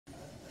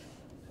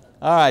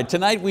All right,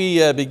 tonight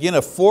we begin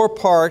a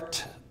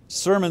four-part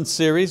sermon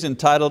series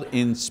entitled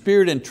In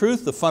Spirit and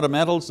Truth, the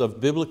Fundamentals of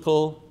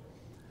Biblical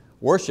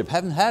Worship.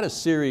 Haven't had a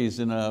series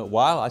in a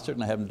while. I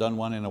certainly haven't done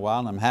one in a while,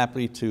 and I'm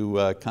happy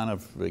to kind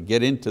of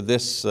get into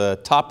this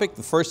topic.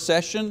 The first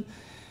session,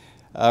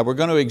 we're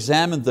going to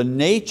examine the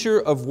nature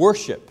of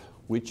worship,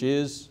 which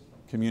is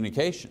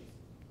communication.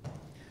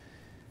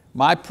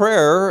 My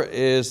prayer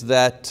is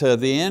that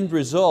the end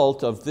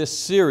result of this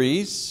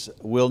series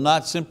will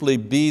not simply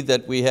be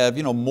that we have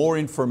more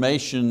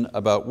information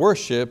about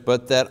worship,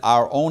 but that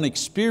our own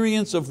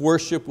experience of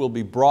worship will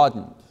be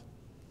broadened,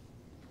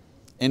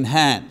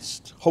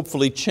 enhanced,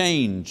 hopefully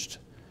changed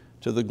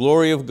to the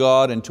glory of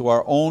God and to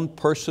our own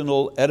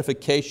personal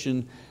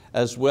edification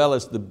as well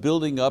as the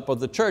building up of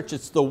the church.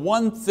 It's the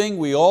one thing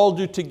we all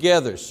do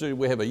together. So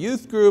we have a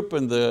youth group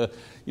and the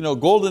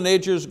golden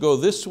agers go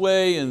this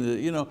way,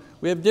 and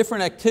we have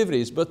different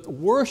activities, but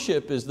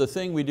worship is the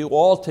thing we do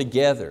all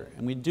together,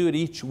 and we do it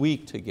each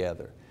week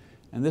together.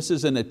 And this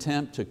is an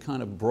attempt to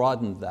kind of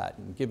broaden that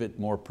and give it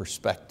more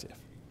perspective.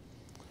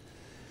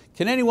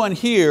 Can anyone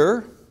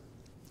here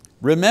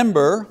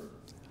remember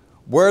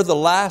where the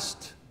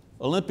last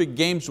Olympic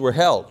Games were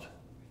held?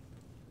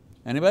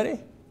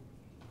 Anybody?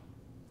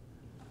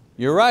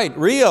 You're right,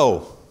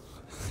 Rio.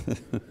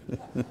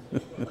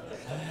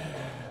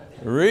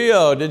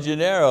 Rio de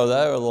Janeiro,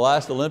 that were the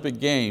last Olympic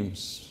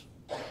Games.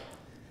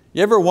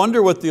 You ever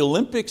wonder what the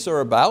Olympics are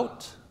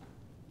about?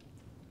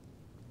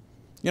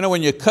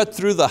 When you cut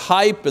through the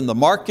hype and the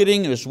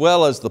marketing as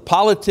well as the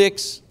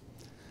politics,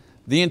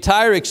 the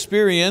entire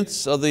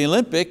experience of the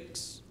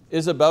Olympics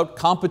is about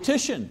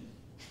competition.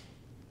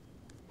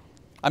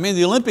 I mean,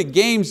 the Olympic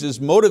Games is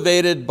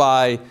motivated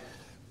by,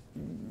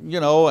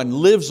 and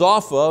lives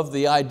off of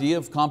the idea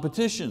of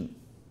competition.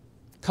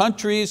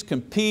 Countries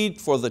compete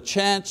for the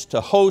chance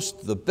to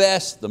host the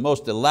best, the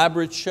most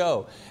elaborate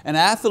show. And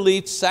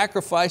athletes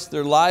sacrifice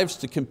their lives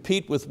to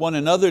compete with one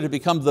another to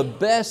become the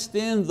best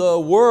in the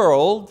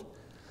world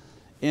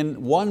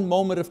in one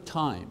moment of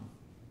time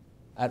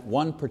at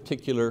one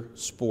particular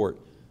sport.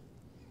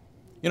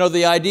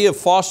 The idea of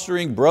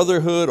fostering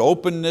brotherhood,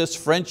 openness,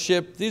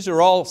 friendship, these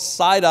are all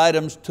side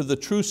items to the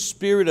true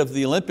spirit of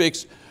the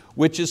Olympics,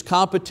 which is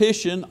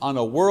competition on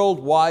a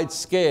worldwide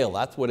scale.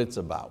 That's what it's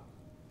about.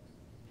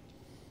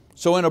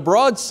 So in a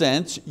broad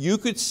sense, you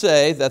could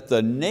say that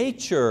the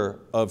nature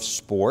of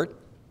sport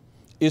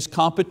is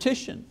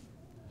competition.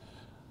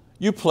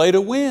 You play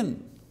to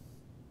win.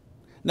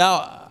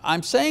 Now,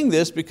 I'm saying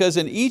this because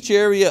in each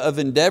area of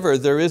endeavor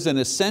there is an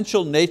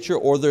essential nature,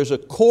 or there's a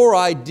core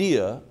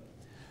idea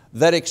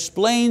that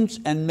explains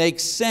and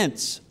makes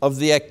sense of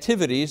the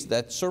activities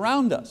that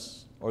surround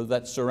us, or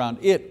that surround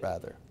it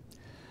rather.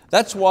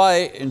 That's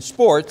why in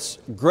sports,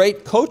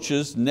 great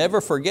coaches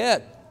never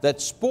forget that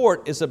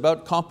sport is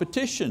about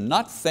competition,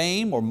 not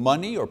fame or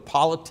money or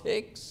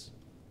politics.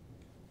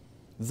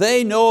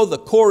 They know the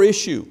core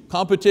issue,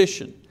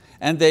 competition,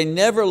 and they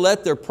never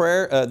let their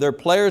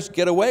players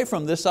get away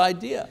from this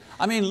idea.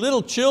 I mean,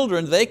 little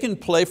children, they can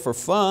play for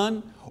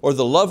fun or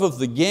the love of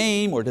the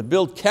game or to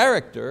build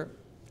character,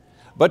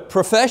 but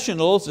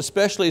professionals,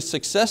 especially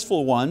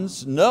successful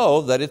ones,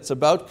 know that it's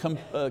about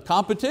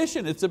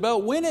competition, it's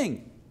about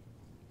winning.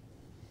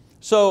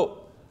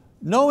 So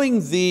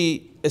knowing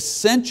the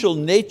essential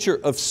nature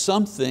of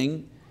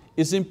something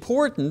is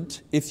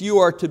important if you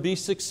are to be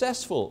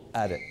successful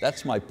at it.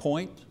 That's my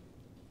point.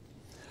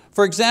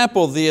 For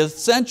example, the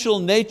essential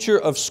nature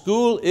of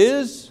school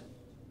is,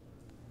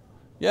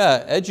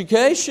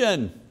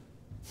 education.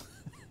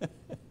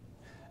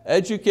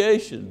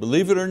 Education,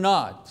 believe it or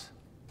not.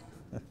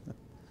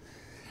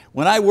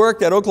 When I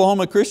worked at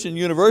Oklahoma Christian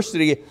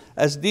University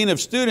as Dean of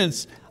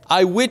Students,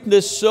 I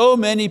witnessed so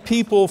many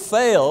people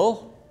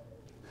fail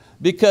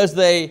because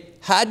they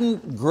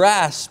hadn't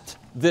grasped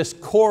this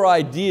core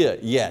idea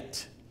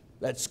yet,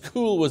 that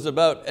school was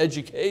about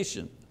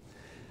education.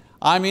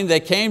 I mean, they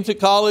came to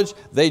college,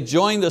 they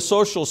joined the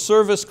social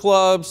service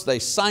clubs, they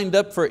signed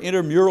up for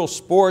intramural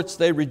sports,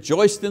 they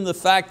rejoiced in the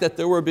fact that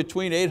there were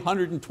between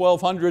 800 and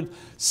 1,200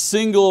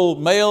 single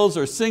males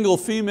or single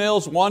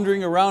females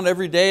wandering around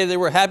every day. They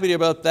were happy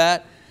about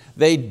that.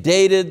 They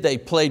dated, they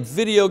played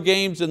video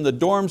games in the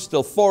dorms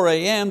till 4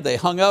 a.m., they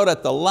hung out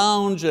at the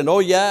lounge, and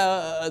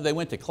they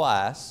went to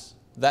class,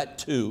 that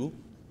too.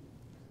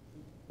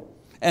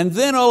 And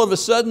then all of a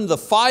sudden the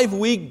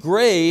 5-week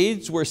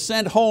grades were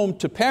sent home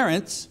to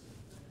parents,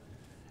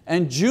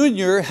 and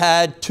junior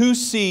had 2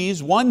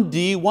 C's, 1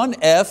 D, 1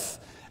 F,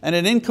 and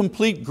an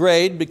incomplete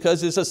grade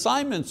because his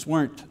assignments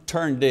weren't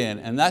turned in,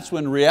 and that's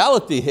when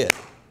reality hit.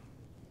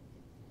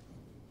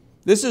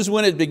 This is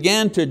when it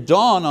began to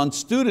dawn on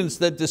students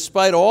that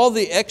despite all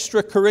the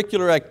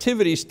extracurricular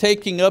activities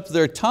taking up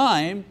their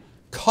time,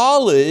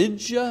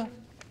 college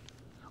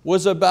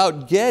was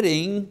about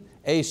getting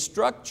a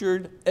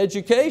structured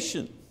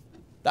education.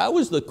 That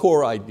was the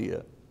core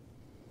idea.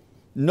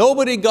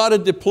 Nobody got a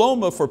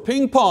diploma for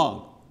ping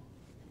pong,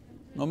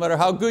 no matter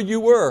how good you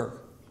were.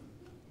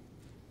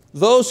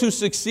 Those who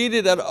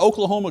succeeded at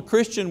Oklahoma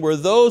Christian were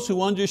those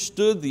who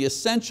understood the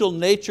essential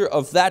nature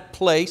of that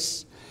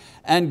place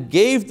and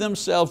gave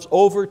themselves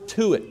over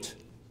to it.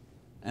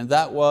 And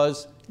that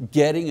was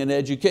getting an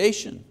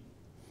education.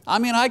 I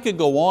mean, I could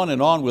go on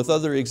and on with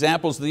other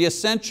examples. The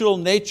essential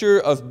nature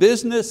of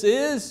business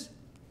is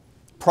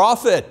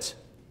profit.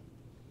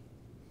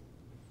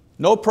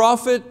 No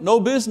profit, no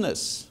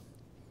business.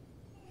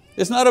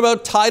 It's not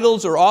about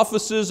titles or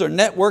offices or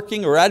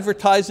networking or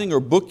advertising or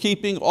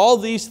bookkeeping. All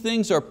these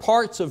things are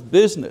parts of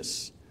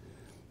business.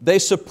 They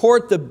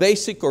support the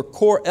basic or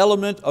core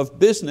element of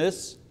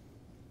business,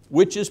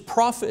 which is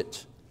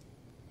profit.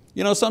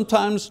 You know,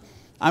 sometimes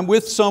I'm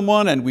with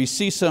someone and we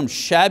see some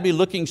shabby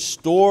looking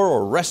store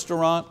or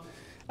restaurant,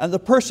 and the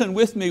person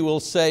with me will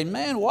say,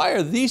 man, why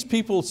are these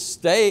people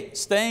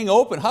staying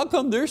open? How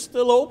come they're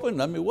still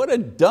open? I mean, what a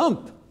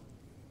dump.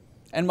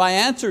 And my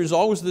answer is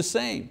always the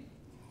same.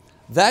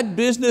 That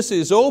business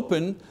is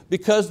open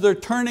because they're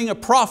turning a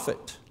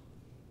profit,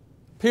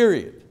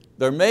 period.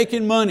 They're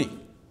making money.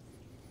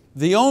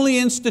 The only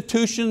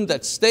institution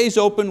that stays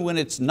open when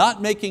it's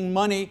not making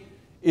money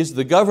is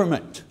the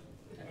government.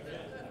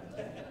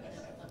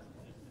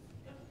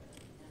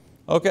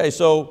 Okay,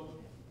 so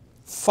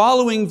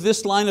following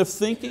this line of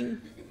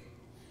thinking,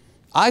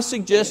 I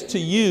suggest to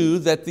you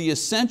that the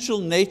essential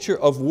nature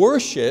of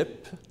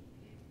worship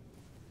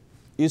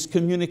is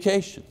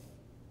communication.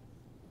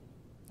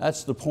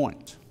 That's the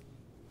point.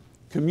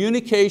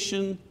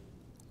 Communication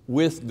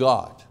with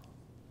God.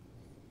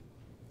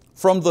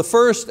 From the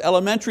first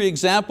elementary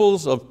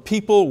examples of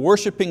people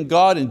worshiping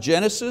God in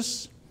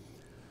Genesis,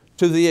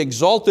 to the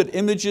exalted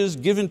images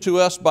given to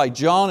us by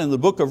John in the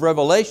book of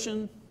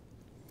Revelation,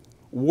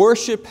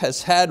 worship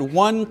has had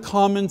one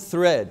common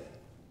thread: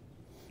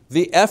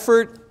 the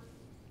effort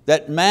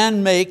that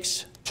man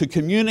makes to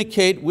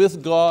communicate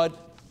with God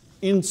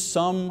in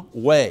some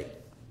way.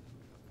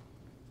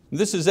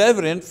 This is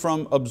evident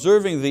from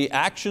observing the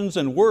actions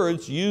and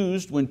words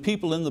used when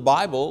people in the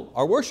Bible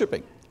are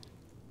worshiping.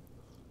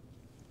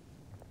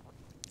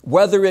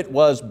 Whether it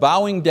was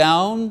bowing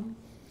down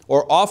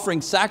or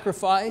offering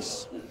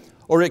sacrifice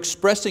or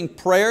expressing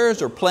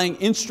prayers or playing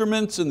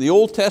instruments in the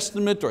Old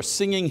Testament or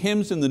singing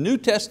hymns in the New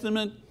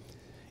Testament,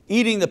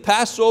 eating the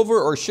Passover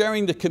or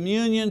sharing the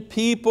communion,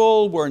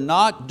 people were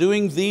not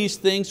doing these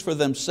things for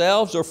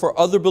themselves or for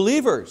other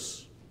believers.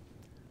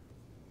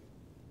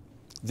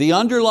 The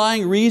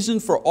underlying reason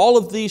for all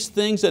of these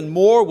things and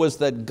more was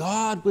that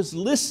God was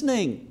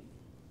listening.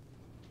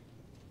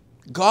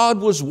 God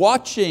was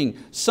watching.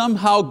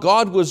 Somehow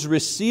God was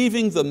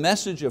receiving the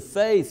message of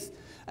faith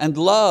and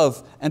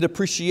love and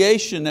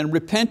appreciation and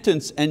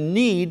repentance and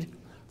need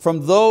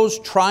from those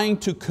trying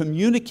to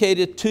communicate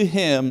it to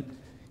Him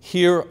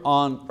here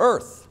on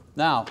earth.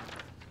 Now,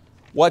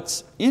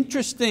 what's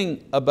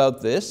interesting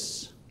about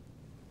this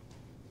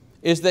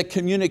is that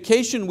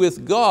communication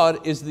with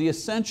God is the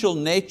essential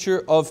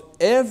nature of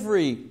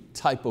every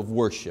type of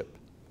worship,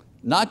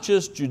 not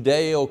just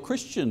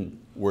Judeo-Christian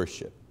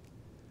worship.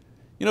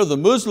 You know, the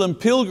Muslim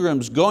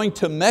pilgrims going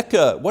to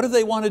Mecca, what do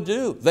they want to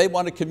do? They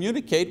want to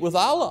communicate with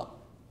Allah.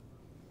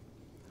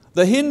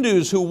 The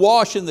Hindus who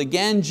wash in the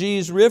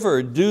Ganges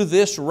River do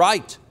this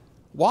right.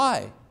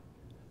 Why?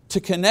 To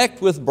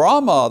connect with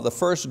Brahma, the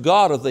first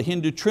god of the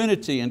Hindu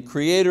Trinity and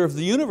creator of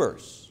the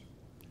universe.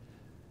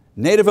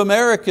 Native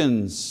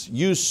Americans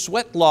use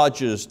sweat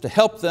lodges to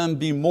help them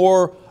be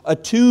more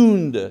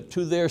attuned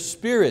to their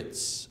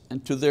spirits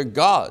and to their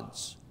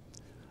gods.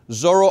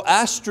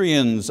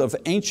 Zoroastrians of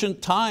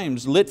ancient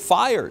times lit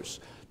fires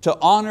to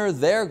honor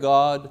their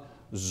god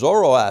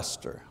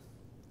Zoroaster.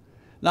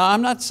 Now,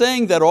 I'm not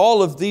saying that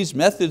all of these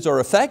methods are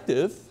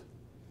effective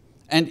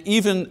and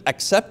even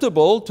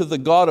acceptable to the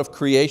God of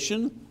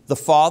creation, the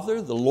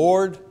Father, the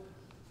Lord,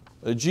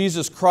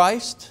 Jesus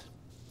Christ.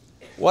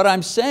 What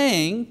I'm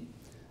saying,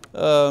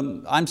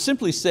 I'm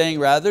simply saying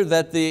rather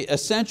that the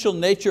essential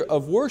nature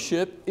of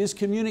worship is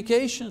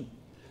communication.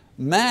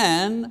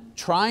 Man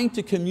trying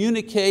to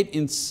communicate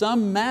in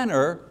some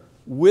manner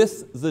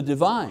with the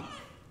divine.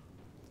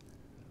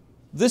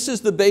 This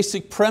is the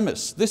basic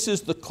premise. This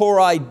is the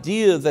core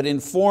idea that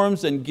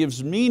informs and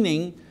gives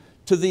meaning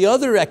to the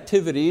other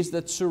activities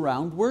that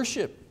surround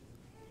worship.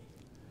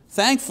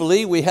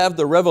 Thankfully, we have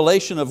the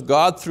revelation of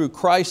God through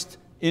Christ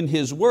in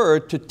His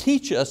Word to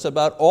teach us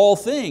about all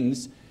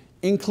things,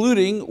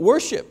 including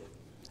worship,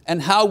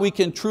 and how we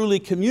can truly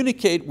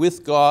communicate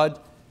with God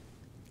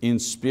in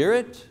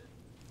spirit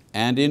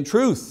and in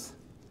truth.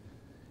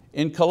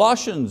 In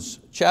Colossians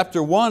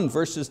chapter 1,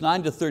 verses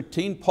 9 to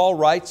 13, Paul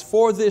writes,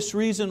 "For this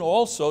reason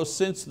also,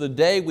 since the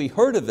day we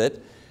heard of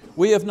it,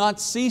 we have not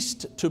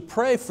ceased to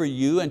pray for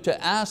you and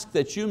to ask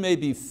that you may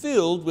be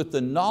filled with the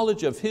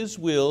knowledge of His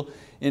will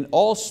in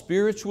all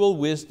spiritual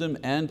wisdom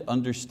and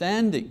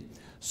understanding,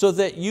 so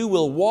that you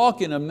will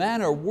walk in a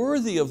manner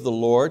worthy of the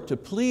Lord, to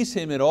please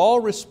Him in all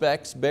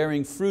respects,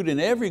 bearing fruit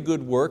in every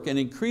good work and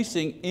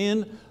increasing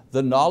in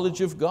the knowledge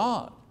of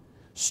God,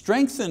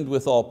 strengthened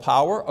with all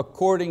power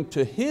according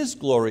to His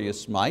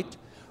glorious might,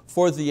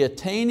 for the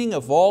attaining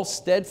of all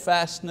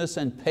steadfastness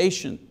and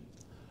patience,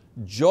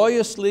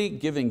 joyously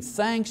giving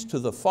thanks to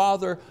the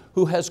Father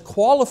who has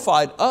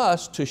qualified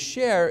us to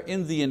share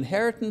in the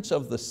inheritance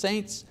of the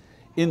saints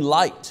in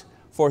light,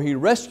 for He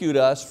rescued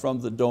us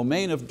from the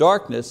domain of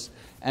darkness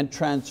and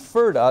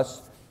transferred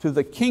us to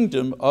the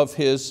kingdom of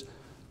His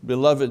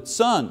beloved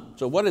Son.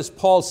 So what is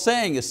Paul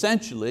saying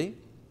essentially?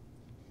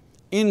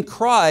 In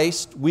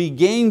Christ we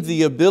gain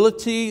the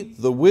ability,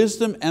 the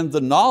wisdom, and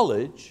the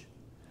knowledge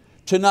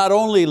to not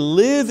only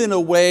live in a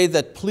way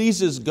that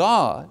pleases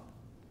God,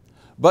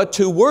 but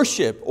to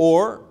worship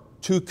or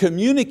to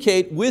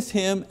communicate with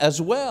Him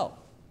as well.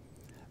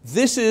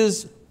 This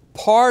is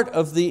part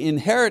of the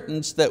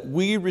inheritance that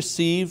we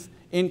receive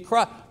in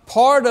Christ.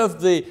 Part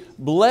of the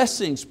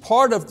blessings,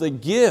 part of the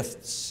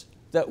gifts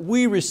that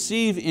we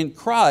receive in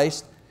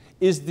Christ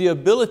is the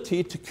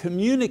ability to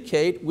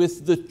communicate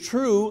with the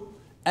true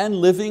and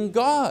living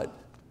God.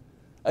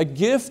 A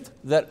gift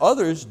that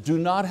others do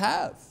not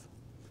have.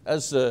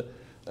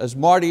 As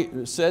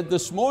Marty said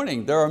this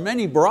morning, there are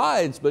many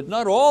brides, but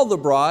not all the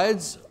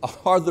brides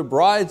are the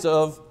brides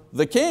of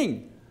the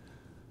King.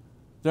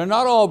 They're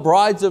not all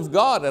brides of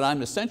God, and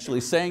I'm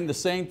essentially saying the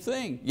same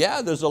thing.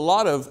 Yeah, there's a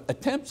lot of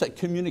attempts at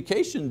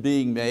communication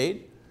being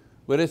made,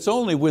 but it's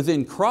only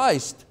within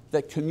Christ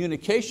that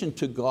communication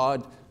to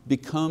God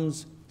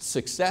becomes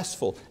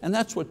successful. And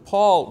that's what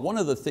Paul, one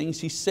of the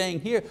things he's saying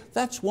here,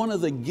 that's one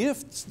of the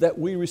gifts that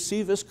we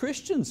receive as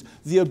Christians,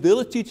 the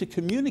ability to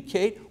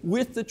communicate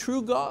with the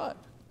true God.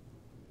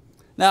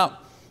 Now,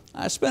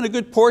 I spent a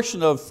good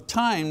portion of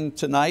time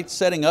tonight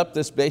setting up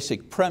this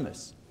basic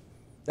premise,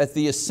 that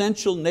the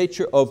essential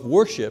nature of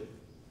worship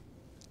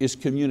is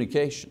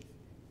communication.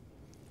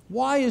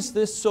 Why is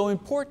this so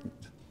important?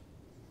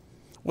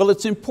 Well,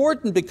 it's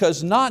important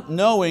because not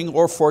knowing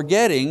or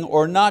forgetting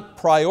or not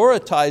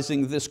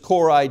prioritizing this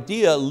core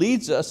idea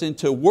leads us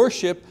into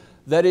worship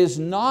that is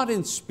not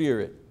in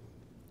spirit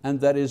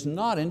and that is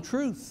not in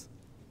truth.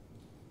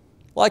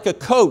 Like a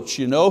coach,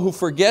 who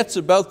forgets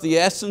about the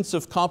essence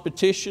of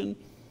competition,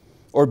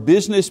 or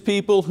business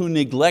people who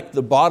neglect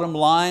the bottom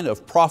line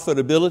of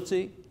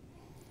profitability.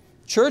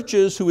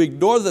 Churches who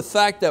ignore the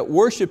fact that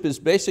worship is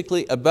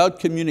basically about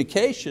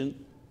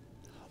communication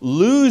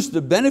lose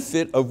the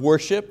benefit of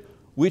worship,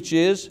 which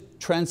is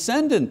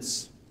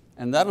transcendence.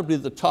 And that'll be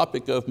the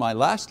topic of my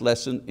last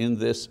lesson in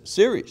this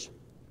series.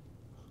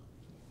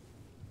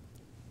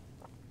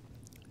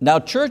 Now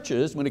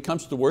churches, when it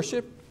comes to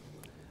worship,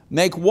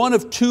 make one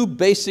of two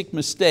basic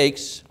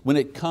mistakes when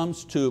it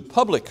comes to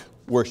public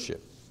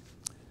worship.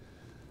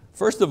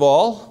 First of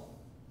all,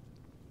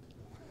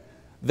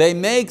 they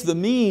make the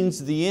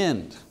means the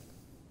end.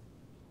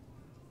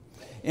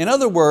 In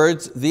other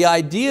words, the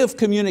idea of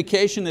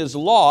communication is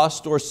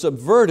lost or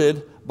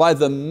subverted by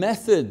the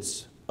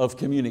methods of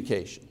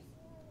communication.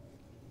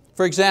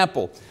 For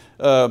example,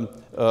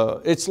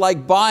 it's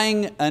like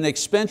buying an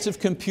expensive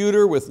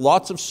computer with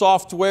lots of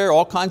software,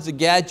 all kinds of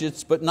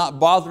gadgets, but not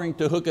bothering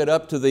to hook it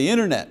up to the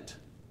internet.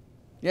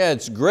 Yeah,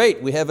 it's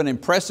great, we have an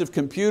impressive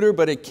computer,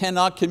 but it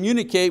cannot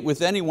communicate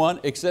with anyone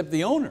except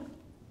the owner.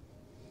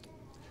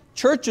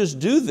 Churches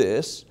do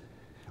this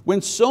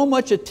when so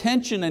much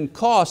attention and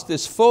cost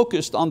is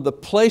focused on the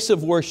place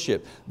of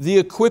worship, the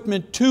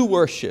equipment to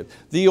worship,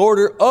 the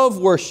order of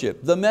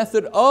worship, the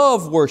method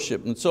of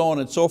worship, and so on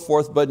and so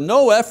forth, but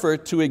no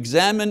effort to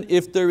examine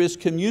if there is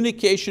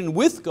communication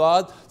with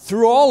God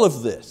through all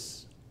of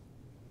this.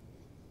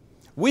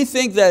 We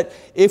think that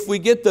if we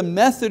get the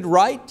method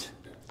right,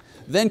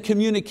 then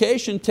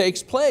communication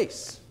takes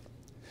place.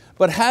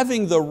 But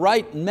having the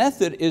right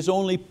method is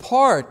only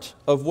part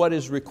of what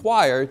is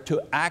required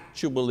to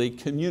actually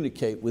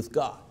communicate with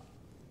God.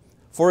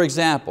 For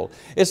example,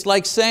 it's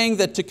like saying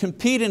that to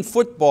compete in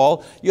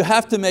football, you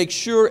have to make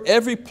sure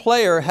every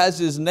player has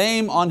his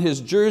name on his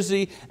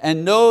jersey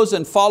and knows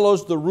and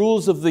follows the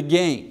rules of the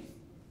game.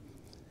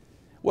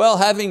 Well,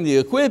 having the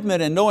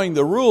equipment and knowing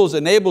the rules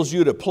enables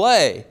you to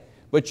play,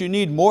 but you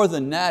need more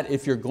than that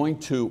if you're going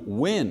to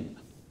win.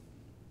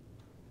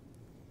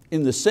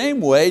 In the same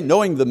way,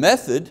 knowing the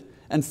method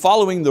and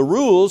following the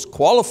rules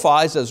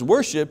qualifies as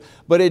worship,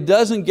 but it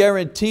doesn't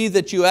guarantee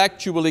that you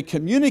actually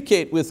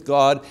communicate with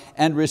God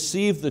and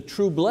receive the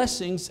true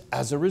blessings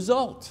as a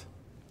result.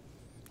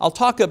 I'll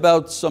talk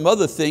about some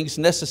other things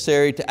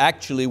necessary to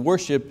actually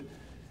worship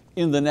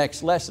in the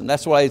next lesson.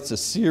 That's why it's a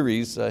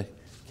series. I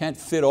can't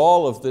fit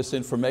all of this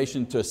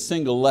information to a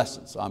single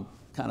lesson, so I'm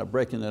kind of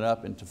breaking it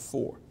up into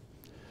 4.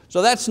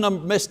 So that's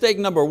mistake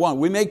number 1.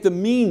 We make the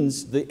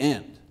means the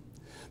end.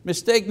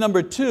 Mistake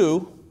number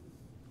 2,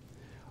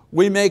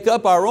 we make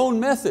up our own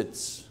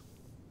methods.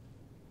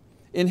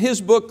 In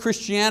his book,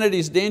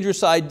 Christianity's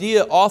Dangerous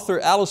Idea, author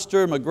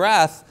Alistair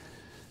McGrath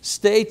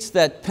states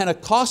that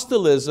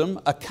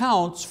Pentecostalism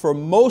accounts for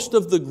most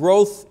of the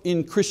growth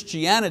in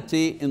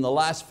Christianity in the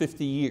last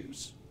 50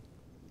 years.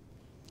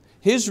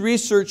 His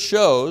research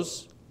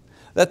shows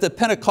that the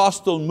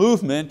Pentecostal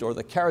movement or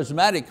the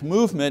charismatic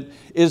movement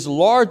is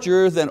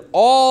larger than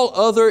all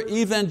other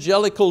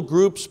evangelical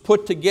groups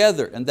put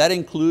together, and that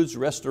includes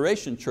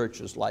restoration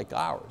churches like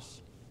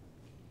ours.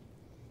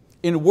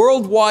 In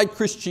worldwide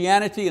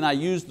Christianity, and I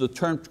use the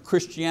term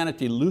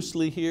Christianity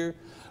loosely here,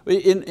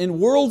 in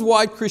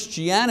worldwide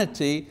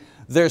Christianity,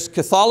 There's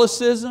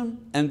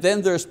Catholicism, and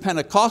then there's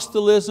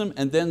Pentecostalism,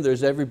 and then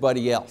there's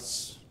everybody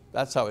else.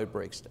 That's how it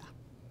breaks down.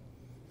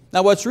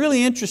 Now what's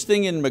really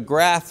interesting in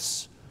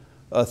McGrath's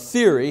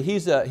theory,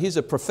 he's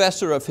a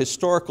professor of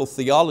historical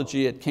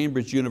theology at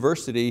Cambridge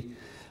University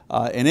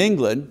in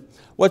England.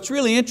 What's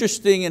really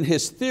interesting in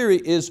his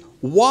theory is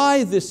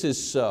why this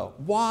is so,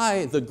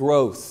 why the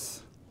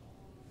growth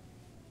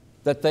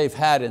that they've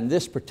had in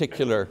this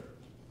particular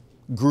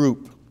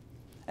group.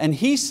 And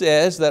he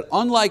says that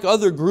unlike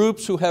other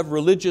groups who have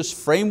religious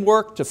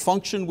framework to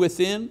function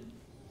within,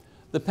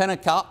 the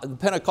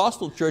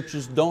Pentecostal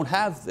churches don't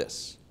have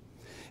this.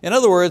 In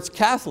other words,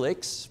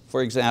 Catholics,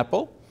 for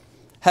example,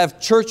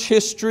 have church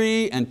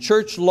history and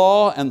church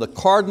law and the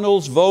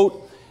cardinal's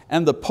vote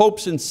and the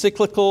Pope's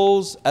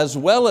encyclicals, as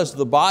well as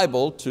the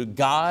Bible, to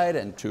guide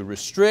and to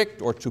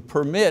restrict or to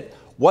permit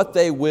what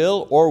they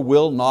will or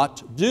will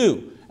not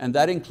do. And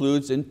that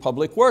includes in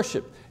public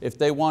worship. If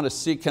they want to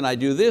see, can I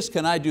do this,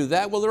 can I do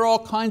that? Well, there are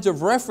all kinds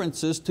of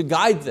references to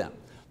guide them.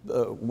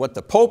 What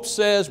the Pope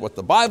says, what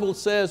the Bible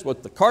says,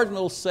 what the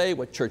cardinals say,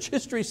 what church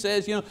history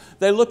says.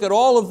 They look at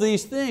all of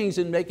these things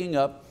in making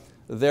up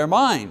their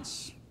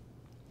minds.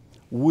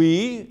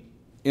 We,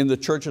 in the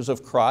churches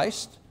of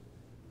Christ,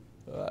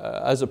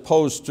 as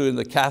opposed to in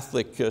the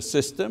Catholic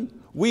system,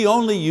 we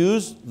only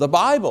use the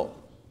Bible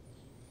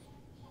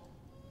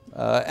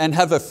and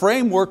have a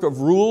framework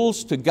of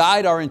rules to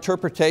guide our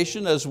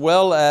interpretation, as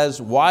well as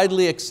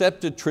widely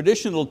accepted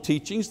traditional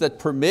teachings that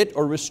permit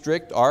or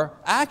restrict our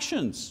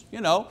actions.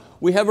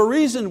 We have a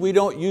reason we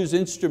don't use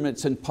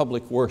instruments in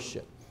public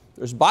worship.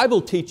 There's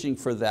Bible teaching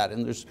for that,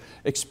 and there's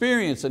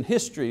experience and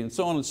history and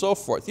so on and so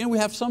forth. We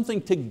have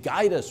something to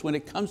guide us when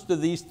it comes to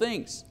these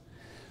things.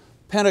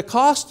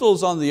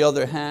 Pentecostals, on the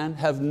other hand,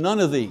 have none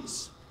of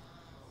these.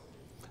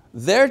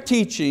 Their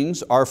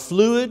teachings are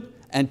fluid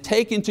and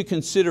take into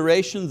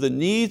consideration the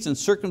needs and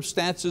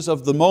circumstances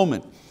of the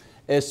moment,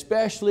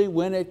 especially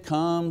when it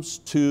comes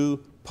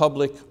to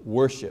public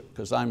worship,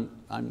 because I'm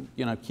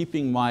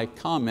keeping my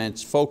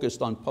comments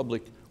focused on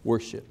public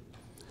worship.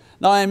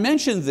 Now I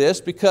mention this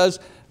because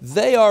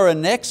they are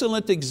an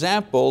excellent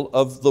example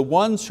of the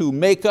ones who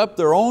make up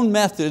their own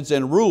methods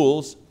and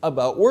rules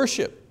about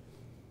worship.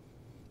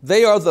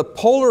 They are the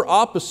polar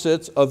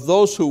opposites of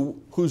those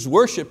whose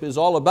worship is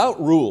all about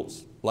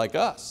rules, like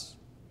us.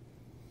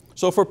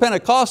 So for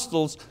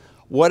Pentecostals,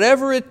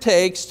 whatever it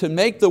takes to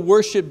make the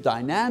worship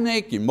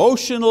dynamic,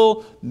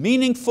 emotional,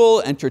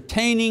 meaningful,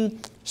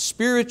 entertaining,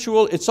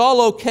 spiritual, it's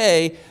all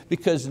okay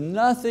because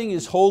nothing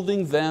is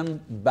holding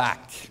them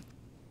back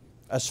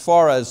as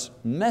far as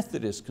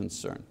method is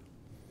concerned.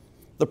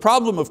 The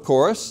problem, of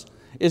course,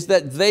 is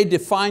that they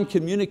define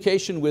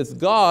communication with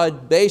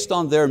God based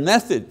on their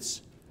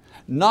methods,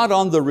 not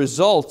on the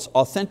results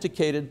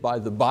authenticated by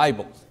the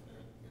Bible.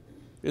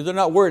 They're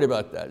not worried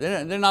about that.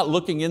 They're not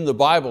looking in the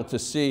Bible to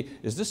see,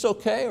 is this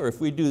okay? Or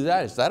if we do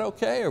that, is that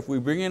okay? Or if we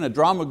bring in a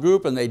drama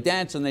group and they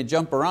dance and they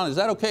jump around, is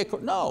that okay?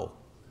 No.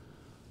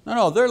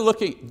 No, they're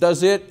looking,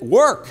 does it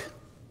work?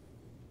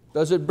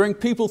 Does it bring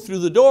people through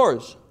the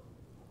doors?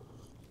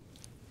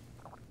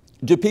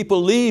 Do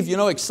people leave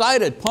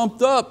excited,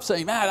 pumped up,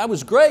 saying, man, that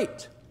was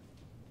great?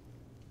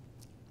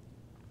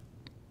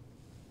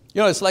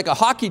 It's like a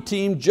hockey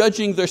team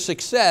judging their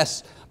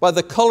success by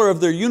the color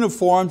of their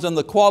uniforms and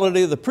the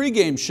quality of the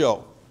pregame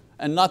show,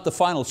 and not the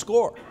final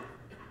score.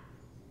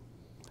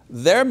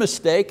 Their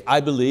mistake, I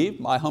believe,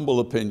 my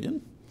humble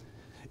opinion,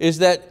 is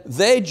that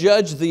they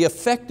judge the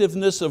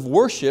effectiveness of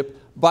worship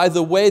by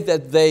the way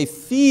that they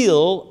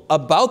feel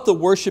about the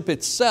worship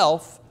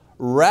itself,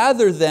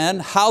 rather than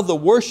how the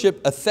worship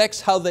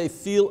affects how they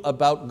feel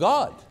about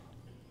God.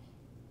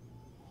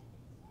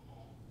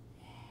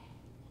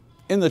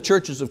 In the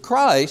churches of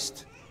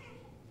Christ,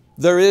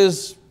 there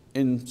is,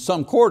 in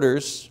some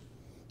quarters,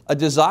 a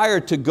desire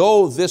to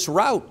go this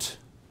route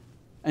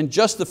and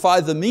justify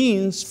the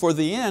means for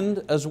the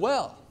end as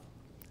well.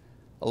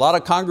 A lot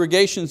of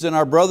congregations in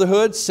our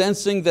brotherhood,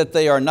 sensing that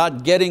they are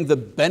not getting the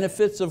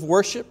benefits of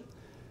worship,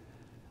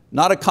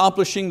 not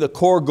accomplishing the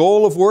core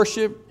goal of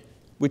worship,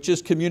 which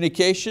is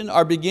communication,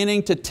 are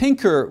beginning to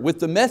tinker with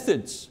the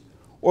methods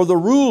or the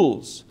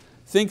rules,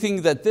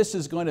 thinking that this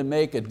is going to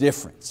make a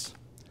difference.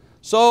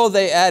 So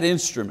they add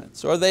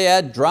instruments, or they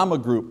add drama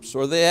groups,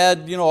 or they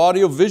add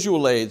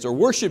audio-visual aids or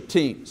worship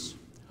teams,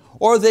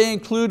 or they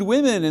include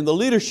women in the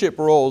leadership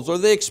roles, or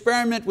they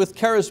experiment with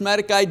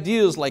charismatic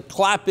ideas like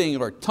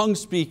clapping or tongue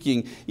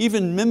speaking,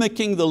 even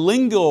mimicking the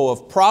lingo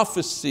of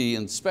prophecy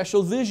and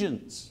special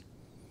visions.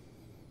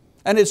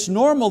 And it's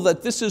normal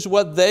that this is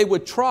what they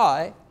would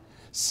try,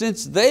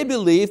 since they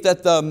believe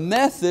that the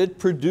method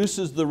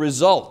produces the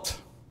result.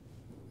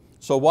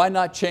 So why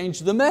not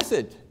change the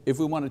method if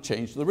we want to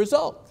change the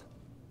result?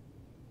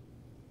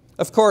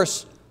 Of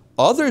course,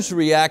 others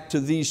react to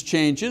these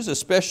changes,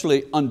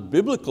 especially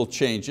unbiblical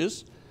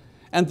changes,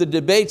 and the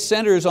debate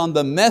centers on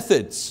the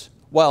methods,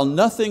 while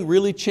nothing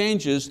really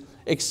changes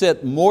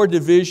except more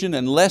division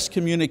and less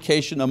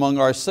communication among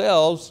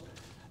ourselves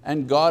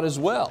and God as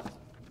well.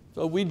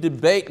 So we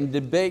debate and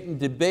debate and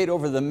debate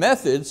over the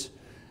methods,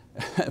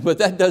 but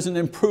that doesn't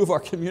improve our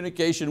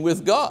communication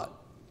with God.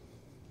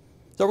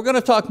 So we're going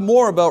to talk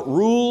more about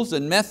rules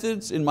and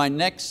methods in my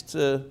next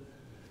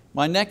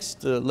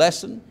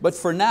lesson. But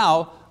for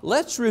now,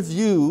 let's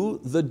review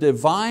the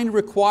divine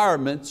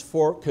requirements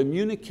for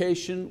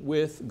communication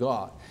with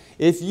God.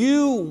 If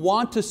you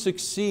want to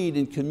succeed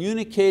in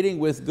communicating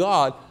with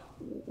God,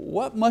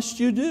 what must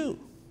you do?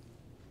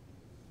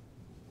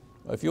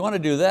 If you want to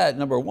do that,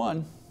 number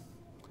one,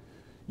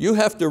 you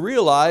have to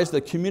realize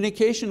that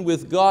communication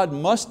with God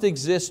must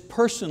exist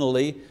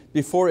personally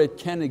before it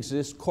can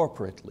exist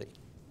corporately.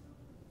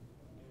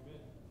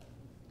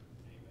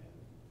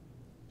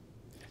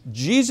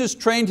 Jesus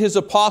trained His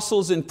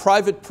apostles in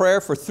private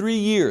prayer for 3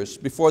 years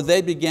before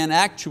they began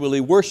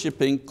actually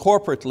worshiping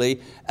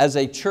corporately as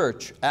a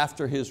church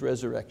after His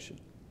resurrection.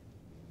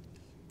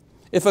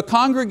 If a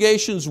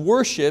congregation's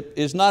worship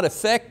is not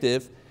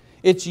effective,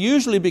 it's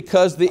usually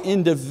because the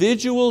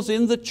individuals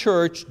in the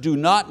church do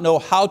not know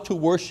how to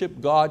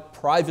worship God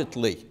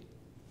privately.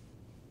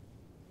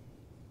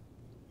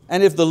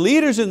 And if the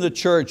leaders in the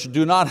church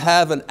do not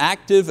have an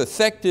active,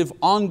 effective,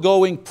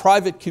 ongoing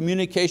private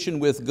communication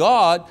with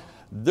God,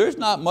 there's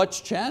not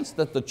much chance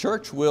that the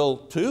church will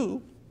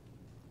too.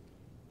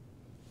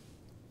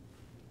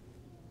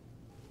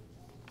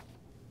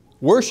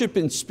 Worship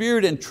in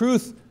spirit and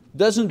truth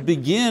doesn't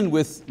begin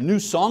with new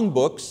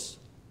songbooks.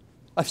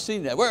 I've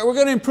seen that. We're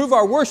going to improve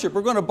our worship.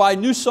 We're going to buy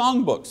new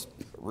songbooks.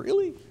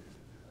 Really?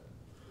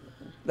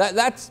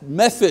 That's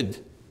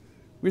method.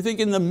 We're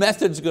thinking the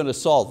method's going to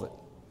solve it.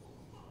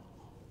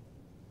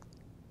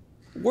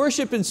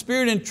 Worship in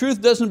spirit and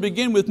truth doesn't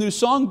begin with new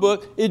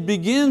songbook. It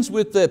begins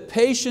with the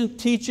patient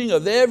teaching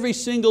of every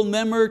single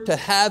member to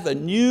have a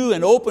new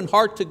and open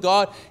heart to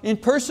God in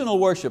personal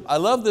worship. I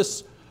love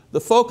this, the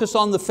focus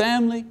on the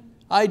family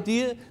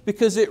idea,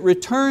 because it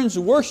returns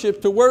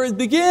worship to where it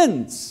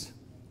begins.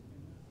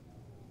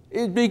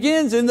 It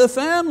begins in the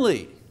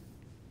family.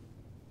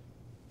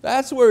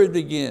 That's where it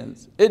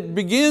begins. It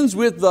begins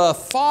with the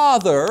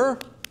father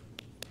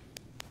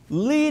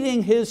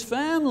leading his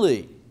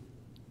family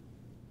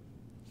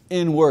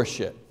in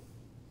worship.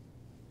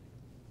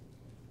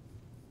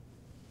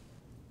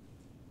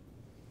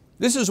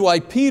 This is why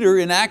Peter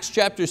in Acts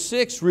chapter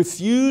 6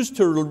 refused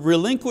to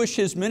relinquish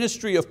his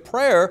ministry of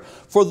prayer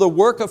for the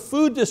work of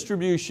food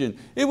distribution.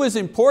 It was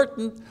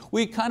important.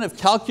 We kind of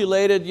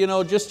calculated,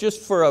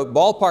 just for a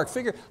ballpark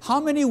figure, how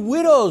many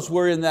widows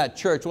were in that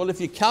church? Well, if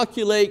you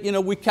calculate,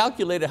 we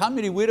calculated how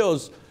many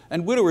widows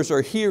and widowers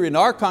are here in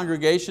our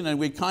congregation, and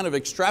we kind of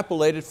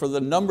extrapolated for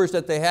the numbers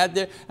that they had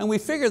there, and we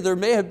figured there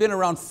may have been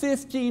around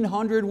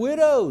 1,500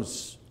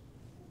 widows.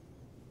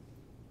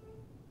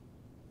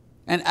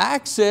 And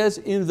Acts says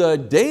in the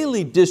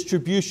daily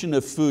distribution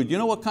of food, you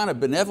know what kind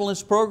of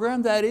benevolence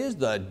program that is?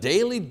 The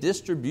daily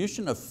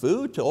distribution of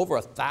food to over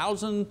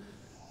 1,000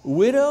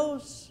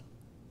 widows?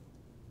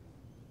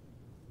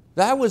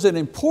 That was an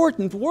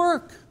important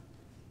work.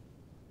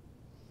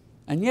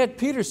 And yet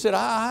Peter said,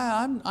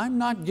 I'm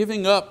not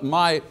giving up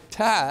my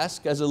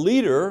task as a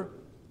leader,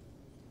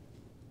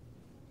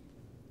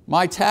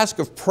 my task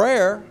of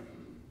prayer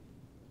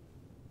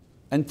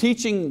and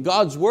teaching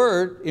God's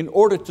word in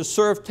order to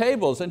serve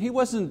tables. And he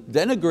wasn't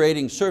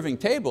denigrating serving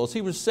tables.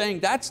 He was saying,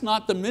 that's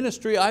not the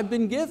ministry I've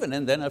been given.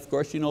 And then of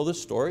course, you know the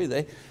story.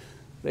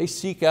 They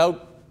seek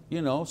out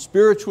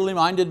spiritually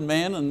minded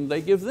men and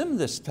they give them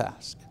this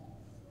task.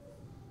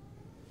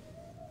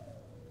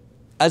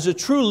 As a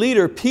true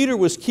leader, Peter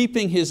was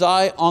keeping his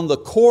eye on the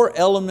core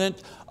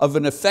element of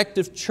an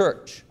effective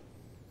church,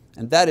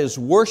 and that is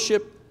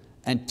worship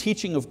and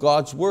teaching of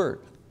God's word.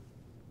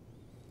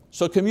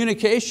 So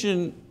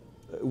communication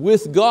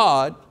with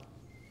God,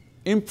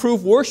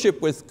 improved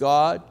worship with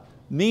God,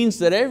 means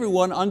that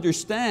everyone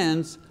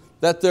understands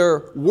that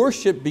their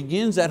worship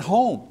begins at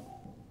home.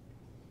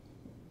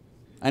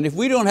 And if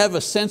we don't have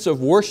a sense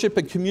of worship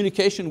and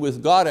communication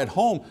with God at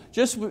home,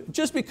 just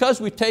because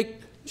we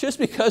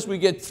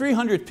get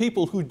 300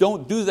 people who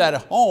don't do that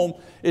at home,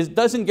 it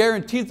doesn't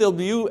guarantee they'll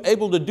be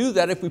able to do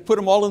that if we put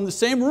them all in the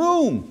same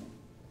room.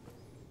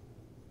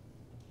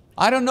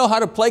 I don't know how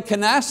to play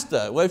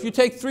canasta. Well, if you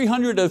take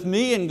 300 of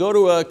me and go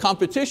to a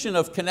competition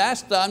of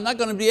canasta, I'm not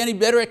going to be any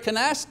better at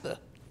canasta.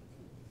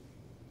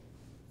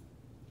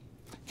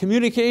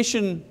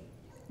 Communication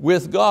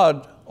with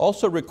God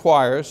also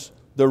requires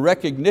the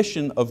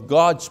recognition of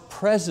God's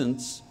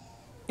presence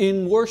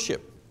in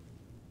worship.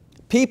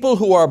 People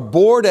who are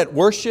bored at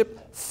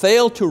worship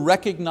fail to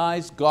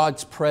recognize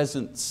God's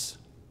presence.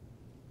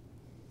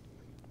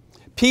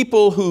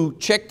 People who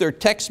check their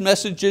text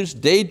messages,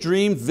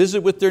 daydream,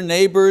 visit with their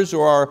neighbors,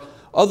 or are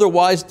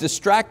otherwise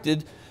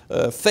distracted,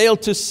 fail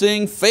to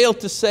sing, fail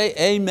to say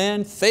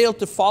amen, fail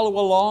to follow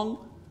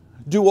along,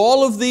 do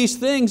all of these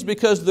things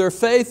because their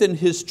faith in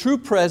His true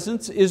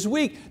presence is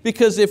weak.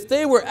 Because if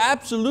they were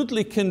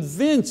absolutely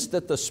convinced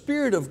that the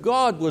Spirit of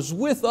God was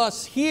with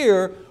us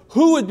here,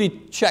 who would be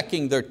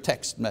checking their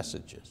text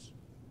messages?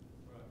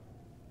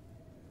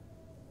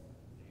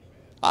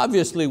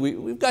 Obviously,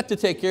 we've got to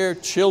take care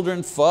of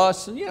children,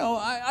 fuss, and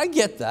I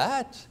get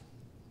that.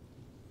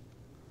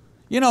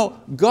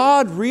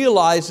 God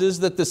realizes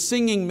that the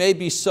singing may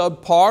be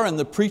subpar and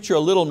the preacher a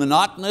little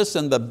monotonous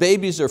and the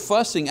babies are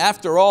fussing.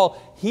 After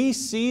all, He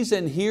sees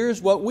and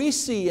hears what we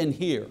see and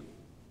hear.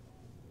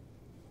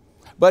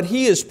 But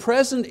He is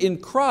present in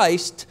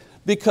Christ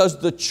because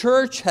the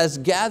church has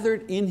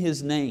gathered in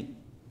His name.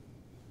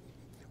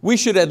 We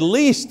should at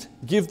least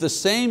give the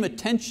same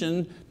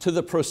attention to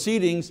the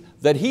proceedings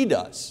that He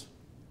does.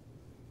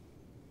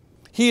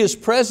 He is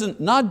present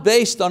not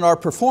based on our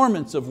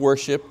performance of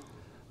worship,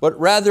 but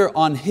rather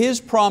on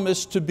His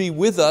promise to be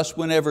with us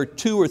whenever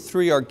 2 or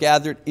 3 are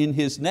gathered in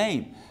His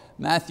name.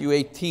 Matthew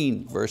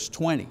 18, verse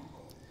 20.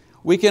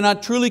 We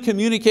cannot truly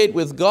communicate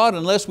with God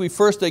unless we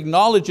first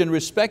acknowledge and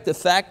respect the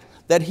fact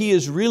that He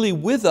is really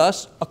with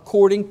us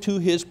according to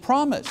His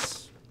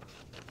promise.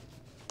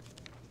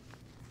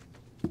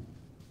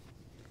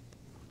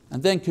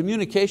 And then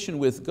communication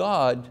with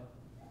God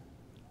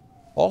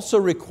also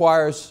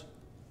requires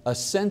a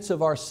sense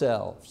of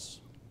ourselves.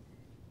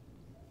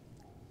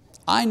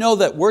 I know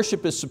that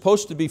worship is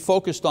supposed to be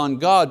focused on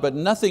God, but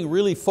nothing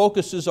really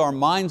focuses our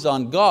minds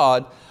on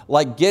God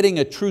like getting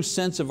a true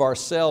sense of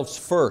ourselves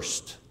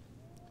first.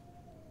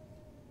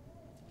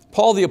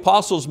 Paul the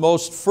Apostle's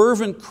most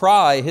fervent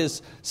cry,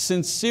 his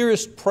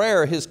sincerest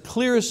prayer, his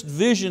clearest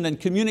vision and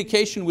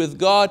communication with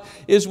God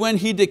is when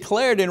he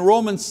declared in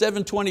Romans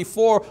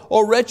 7:24,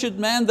 "O wretched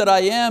man that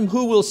I am,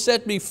 who will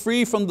set me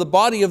free from the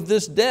body of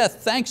this death?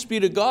 Thanks be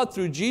to God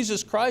through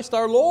Jesus Christ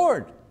our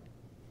Lord."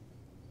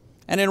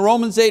 And in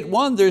Romans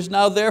 8:1, there's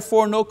now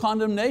therefore no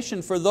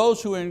condemnation for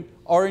those who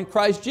are in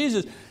Christ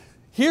Jesus.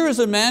 Here is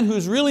a man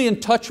who's really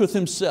in touch with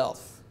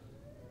himself.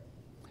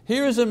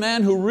 Here is a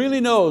man who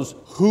really knows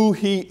who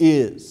he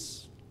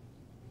is.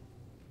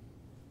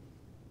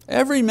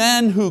 Every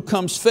man who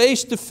comes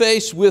face to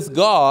face with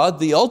God,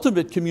 the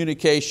ultimate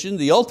communication,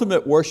 the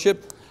ultimate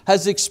worship,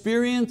 has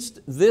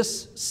experienced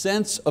this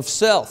sense of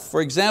self.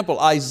 For example,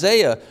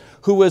 Isaiah,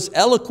 who was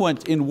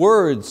eloquent in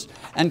words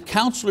and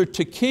counselor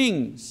to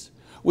kings,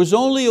 was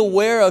only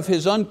aware of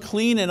his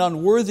unclean and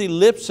unworthy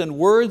lips and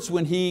words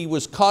when he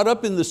was caught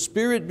up in the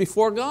Spirit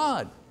before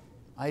God.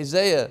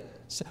 Isaiah,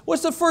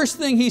 what's the first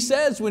thing he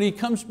says when he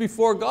comes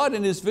before God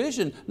in his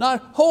vision?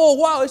 Not, "Oh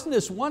wow, isn't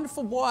this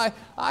wonderful? Boy,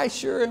 I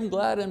sure am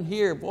glad I'm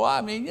here." Boy,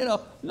 I mean,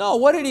 no,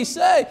 what did he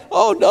say?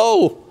 Oh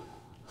no.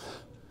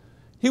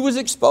 He was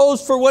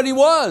exposed for what he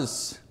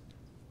was.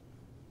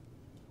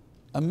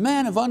 A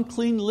man of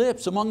unclean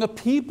lips among a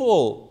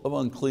people of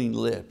unclean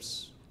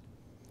lips.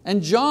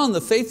 And John,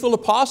 the faithful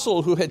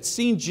apostle who had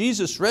seen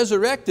Jesus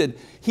resurrected,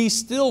 he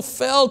still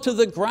fell to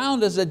the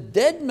ground as a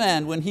dead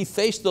man when he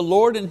faced the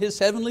Lord in His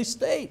heavenly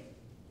state.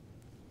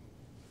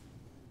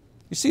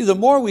 You see, the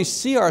more we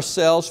see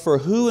ourselves for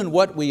who and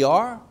what we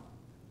are,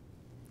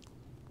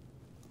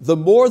 the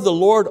more the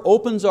Lord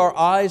opens our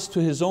eyes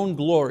to His own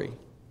glory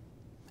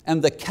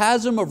and the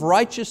chasm of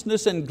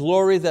righteousness and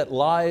glory that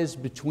lies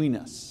between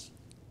us.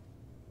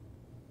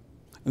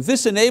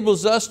 This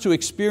enables us to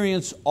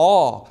experience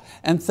awe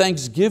and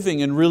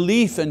thanksgiving and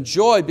relief and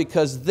joy,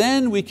 because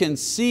then we can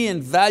see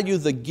and value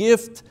the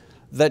gift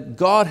that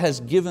God has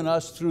given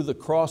us through the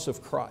cross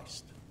of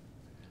Christ.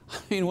 I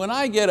mean, when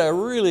I get a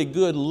really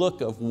good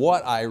look of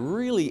what I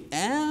really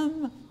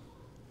am,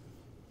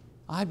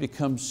 I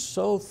become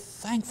so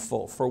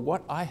thankful for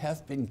what I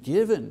have been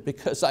given,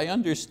 because I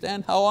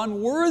understand how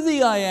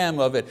unworthy I am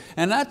of it.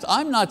 And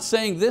I'm not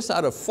saying this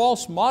out of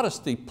false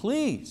modesty,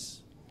 please.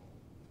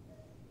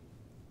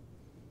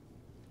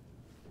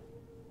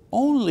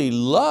 Only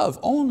love,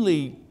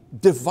 only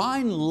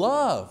divine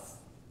love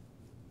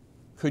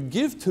could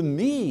give to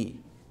me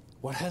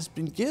what has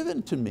been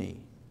given to me.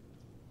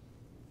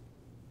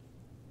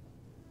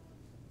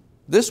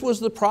 This was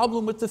the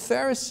problem with the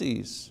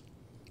Pharisees.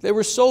 They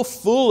were so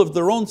full of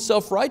their own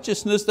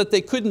self-righteousness that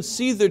they couldn't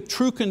see their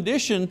true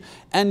condition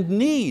and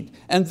need,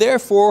 and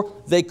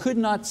therefore they could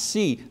not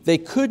see, they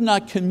could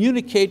not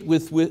communicate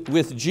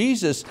with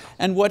Jesus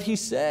and what He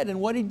said and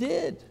what He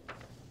did.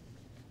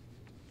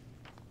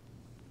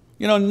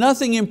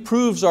 Nothing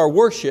improves our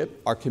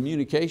worship, our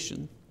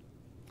communication.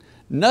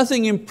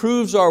 Nothing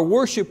improves our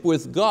worship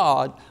with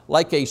God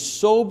like a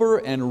sober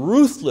and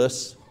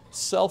ruthless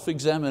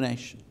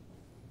self-examination.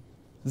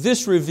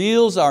 This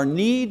reveals our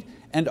need,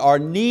 and our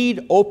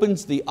need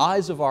opens the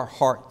eyes of our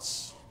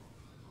hearts.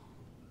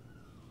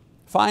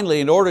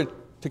 Finally, in order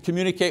to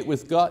communicate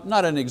with God,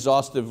 not an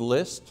exhaustive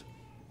list,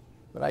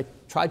 but I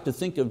tried to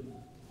think of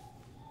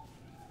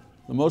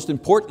the most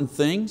important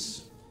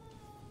things.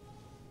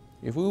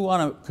 If we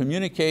want to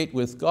communicate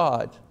with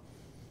God,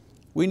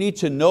 we need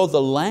to know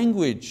the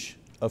language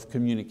of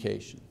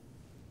communication.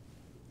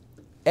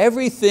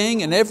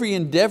 Everything and every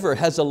endeavor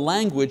has a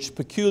language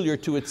peculiar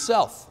to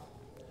itself.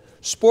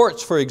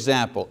 Sports, for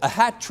example, a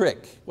hat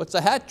trick. What's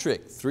a hat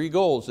trick? 3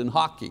 goals in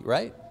hockey,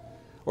 right?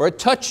 Or a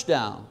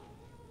touchdown.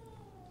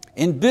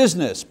 In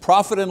business,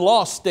 profit and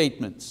loss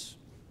statements.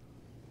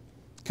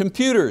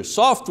 Computers,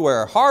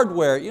 software,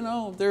 hardware,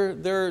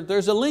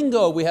 there's a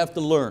lingo we have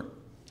to learn.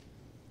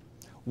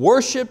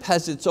 Worship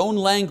has its own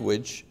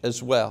language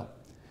as well.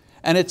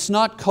 And it's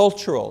not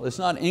cultural, it's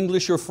not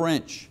English or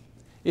French.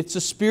 It's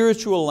a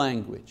spiritual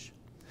language.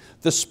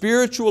 The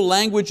spiritual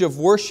language of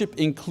worship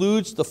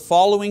includes the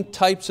following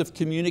types of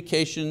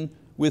communication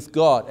with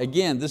God.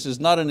 Again, this is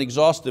not an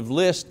exhaustive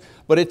list,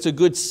 but it's a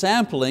good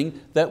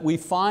sampling that we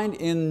find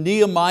in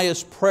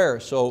Nehemiah's prayer.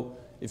 So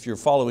if you're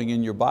following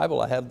in your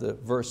Bible, I have the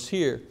verse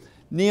here.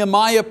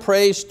 Nehemiah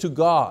prays to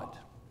God.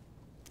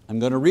 I'm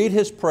going to read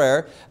his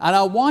prayer, and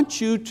I want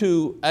you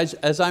to,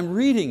 as I'm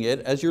reading it,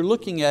 as you're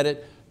looking at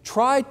it,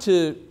 try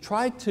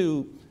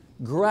to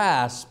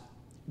grasp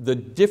the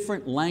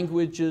different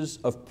languages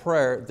of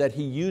prayer that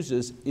he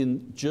uses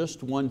in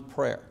just one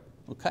prayer,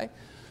 okay?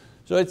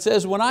 So it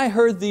says, when I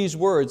heard these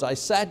words, I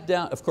sat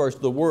down. Of course,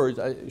 the words,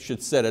 I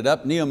should set it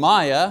up.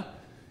 Nehemiah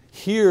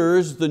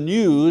hears the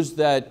news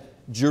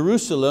that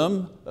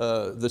Jerusalem,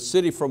 the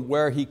city from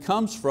where he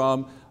comes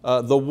from,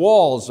 the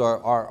walls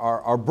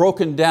are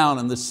broken down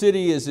and the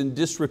city is in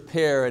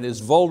disrepair and is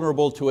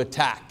vulnerable to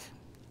attack.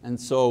 And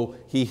so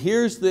he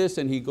hears this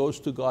and he goes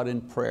to God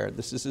in prayer.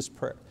 This is his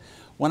prayer.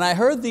 When I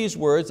heard these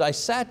words, I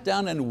sat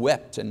down and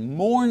wept and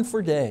mourned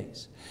for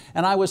days.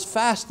 And I was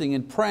fasting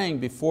and praying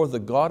before the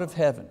God of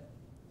heaven.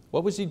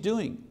 What was he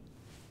doing?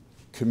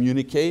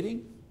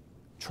 Communicating,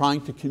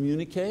 trying to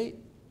communicate.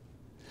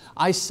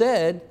 I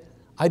said,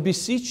 I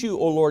beseech you,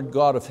 O Lord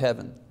God of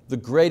heaven, the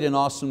great and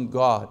awesome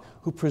God,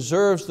 who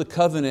preserves the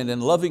covenant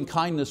and loving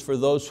kindness for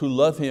those who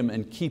love Him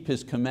and keep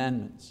His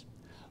commandments.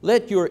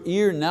 Let your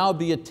ear now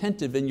be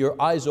attentive and your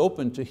eyes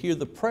open to hear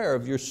the prayer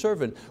of your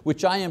servant,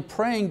 which I am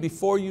praying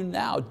before you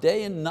now,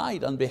 day and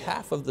night, on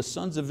behalf of the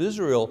sons of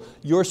Israel,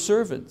 your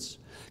servants,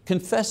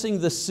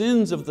 confessing the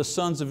sins of the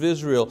sons of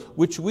Israel,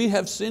 which we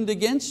have sinned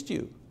against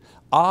you.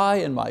 I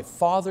and my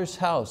father's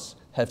house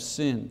have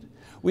sinned.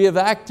 We have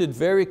acted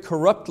very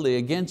corruptly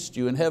against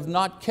you and have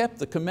not kept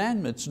the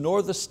commandments,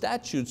 nor the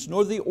statutes,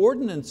 nor the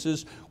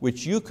ordinances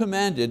which you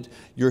commanded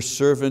your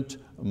servant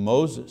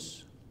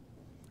Moses.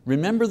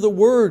 Remember the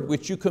word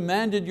which you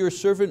commanded your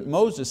servant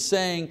Moses,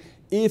 saying,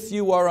 if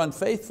you are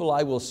unfaithful,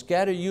 I will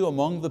scatter you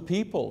among the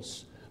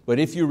peoples. But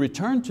if you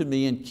return to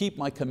me and keep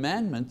my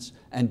commandments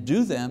and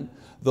do them,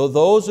 though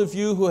those of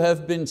you who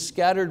have been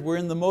scattered were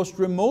in the most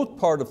remote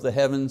part of the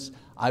heavens,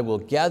 I will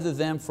gather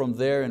them from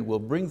there and will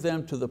bring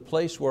them to the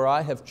place where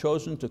I have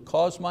chosen to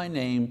cause my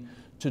name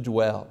to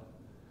dwell.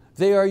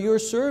 They are your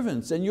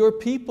servants and your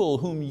people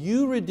whom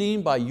you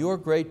redeem by your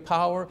great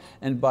power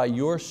and by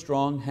your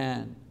strong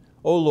hand.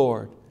 O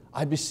Lord,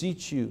 I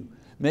beseech you,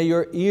 may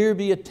your ear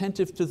be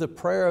attentive to the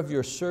prayer of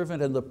your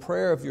servant and the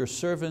prayer of your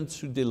servants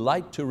who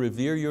delight to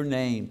revere your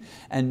name,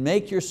 and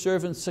make your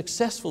servant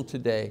successful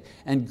today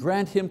and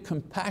grant him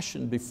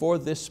compassion before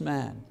this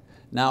man.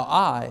 Now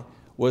I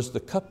was the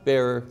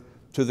cupbearer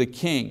to the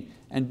king,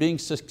 and being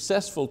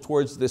successful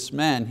towards this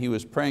man, he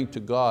was praying to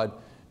God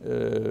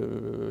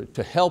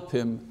to help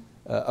him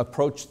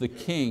approach the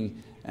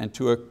king and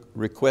to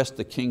request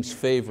the king's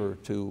favor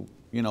to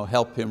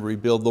help him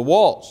rebuild the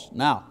walls.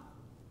 Now,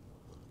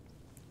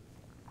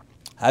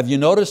 have you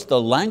noticed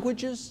the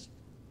languages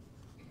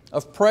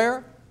of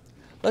prayer?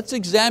 Let's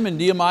examine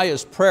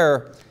Nehemiah's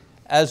prayer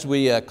as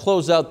we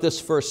close out this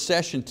first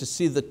session to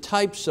see the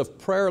types of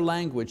prayer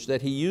language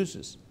that he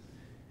uses.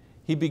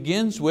 He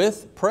begins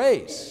with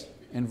praise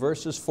in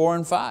verses 4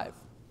 and 5.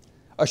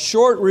 A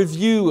short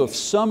review of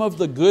some of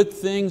the good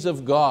things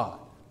of God.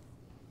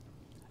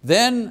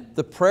 Then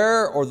the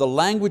prayer or the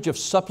language of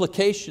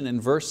supplication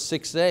in verse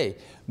 6a,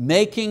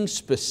 making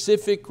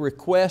specific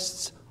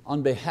requests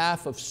on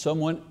behalf of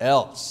someone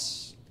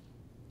else.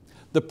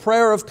 The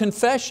prayer of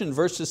confession,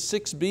 verses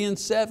 6b and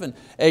 7,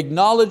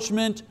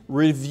 acknowledgement,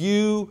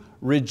 review,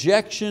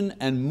 rejection,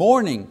 and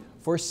mourning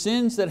for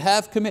sins that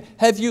have committed.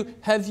 Have you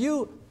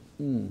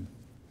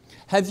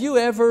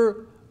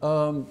ever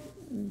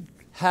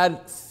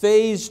had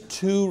phase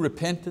 2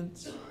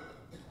 repentance?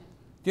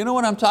 Do you know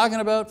what I'm talking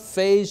about?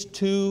 Phase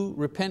 2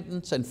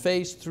 repentance and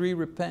phase 3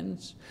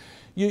 repentance.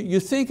 You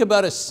think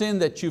about a sin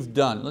that you've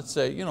done, let's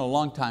say a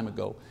long time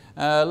ago.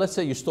 Let's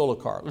say you stole a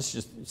car. Let's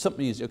just,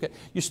 something easy, okay?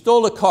 You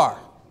stole a car,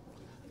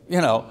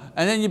 and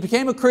then you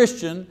became a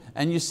Christian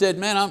and you said,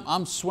 man,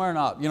 I'm swearing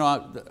up.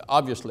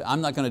 Obviously,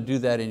 I'm not going to do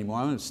that anymore.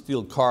 I'm going to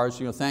steal cars.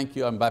 Thank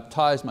you, I'm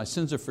baptized, my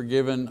sins are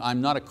forgiven.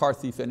 I'm not a car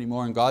thief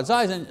anymore in God's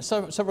eyes. And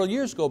several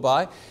years go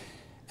by,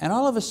 and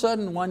all of a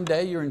sudden one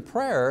day you're in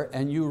prayer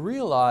and you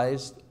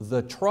realize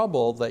the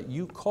trouble that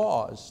you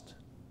caused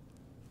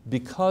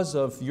because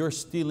of your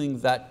stealing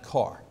that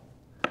car.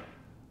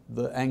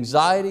 The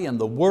anxiety and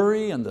the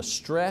worry and the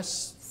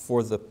stress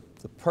for the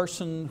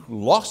person who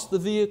lost the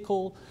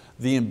vehicle,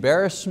 the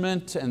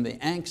embarrassment and the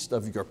angst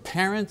of your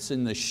parents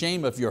and the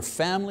shame of your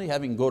family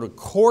having to go to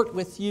court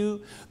with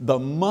you, the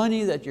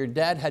money that your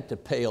dad had to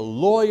pay a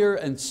lawyer,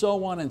 and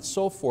so on and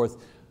so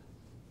forth.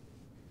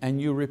 And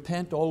you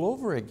repent all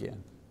over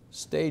again.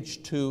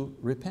 Stage 2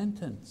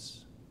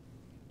 repentance.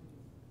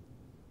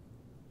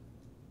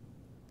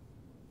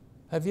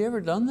 Have you ever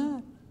done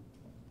that?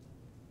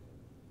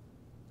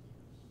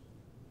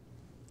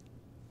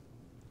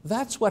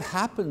 That's what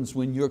happens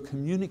when you're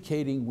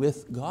communicating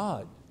with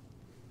God.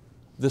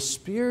 The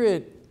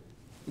Spirit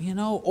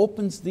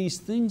opens these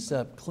things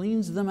up,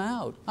 cleans them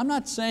out. I'm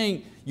not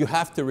saying you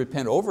have to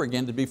repent over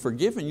again to be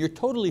forgiven. You're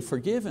totally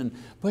forgiven,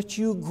 but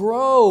you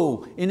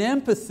grow in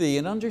empathy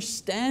and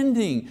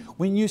understanding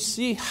when you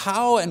see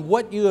how and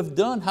what you have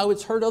done, how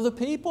it's hurt other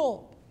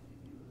people.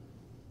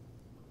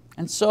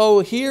 And so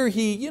here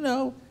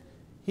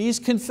he's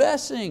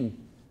confessing.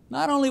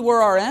 Not only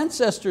were our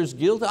ancestors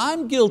guilty,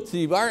 I'm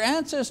guilty, our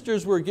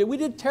ancestors were guilty. We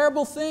did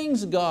terrible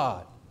things,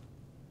 God.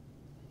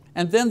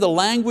 And then the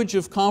language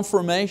of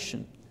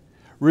confirmation.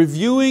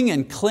 Reviewing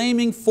and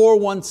claiming for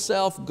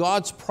oneself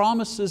God's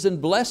promises and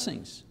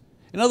blessings.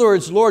 In other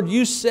words, Lord,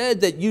 you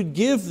said that you'd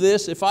give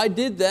this if I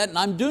did that, and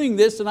I'm doing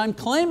this and I'm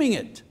claiming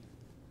it.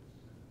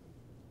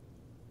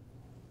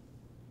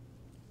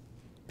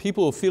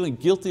 People are feeling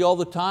guilty all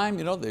the time,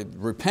 they've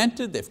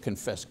repented, they've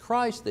confessed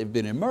Christ, they've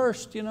been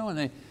immersed,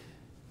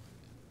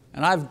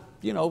 and I've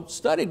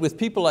studied with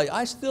people like,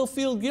 I still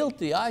feel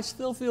guilty, I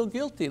still feel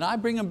guilty. And I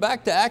bring them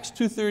back to Acts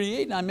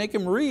 2:38 and I make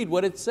them read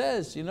what it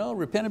says.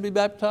 Repent and be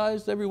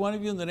baptized, every one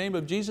of you, in the name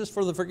of Jesus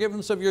for the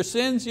forgiveness of your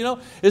sins.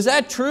 Is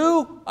that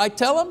true? I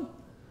tell them.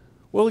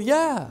 Well,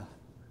 yeah.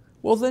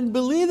 Well, then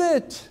believe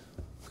it.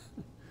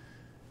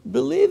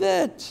 Believe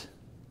it.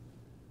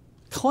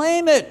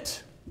 Claim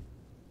it.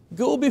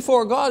 Go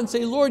before God and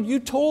say, Lord, you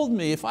told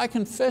me if I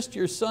confessed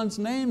your Son's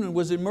name and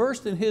was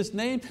immersed in His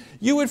name,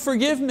 you would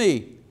forgive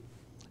me.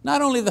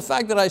 Not only the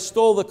fact that I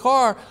stole the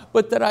car,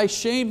 but that I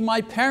shamed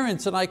my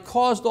parents and I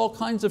caused all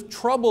kinds of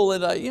trouble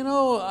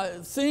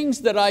and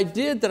things that I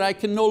did that I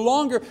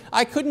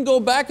couldn't go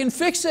back and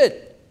fix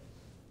it.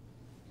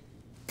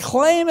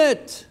 Claim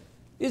it.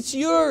 It's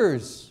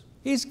yours.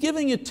 He's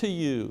giving it to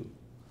you.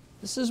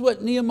 This is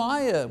what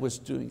Nehemiah was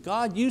doing.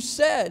 God, you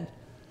said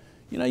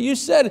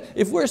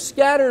if we're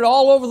scattered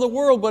all over the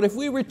world, but if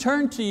we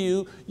return to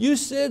you, you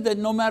said that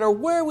no matter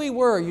where we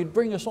were, you'd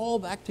bring us all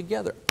back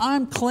together.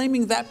 I'm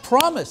claiming that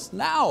promise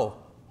now.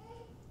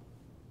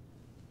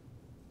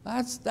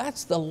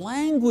 That's the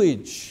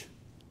language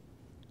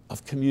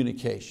of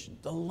communication,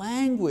 the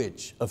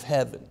language of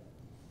heaven.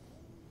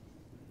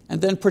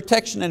 And then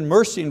protection and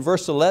mercy in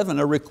verse 11,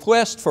 a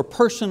request for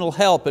personal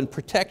help and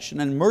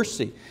protection and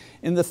mercy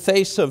in the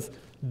face of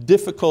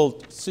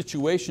difficult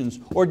situations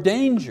or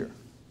danger.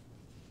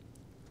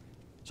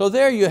 So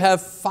there you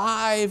have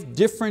 5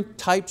 different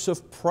types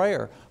of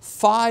prayer,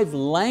 5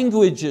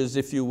 languages,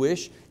 if you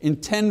wish, in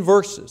 10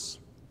 verses.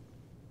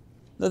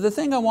 Now the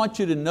thing I want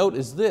you to note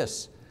is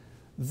this.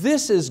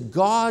 This is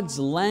God's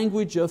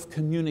language of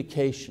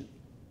communication.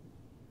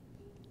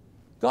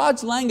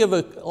 God's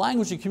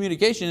language of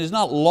communication is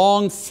not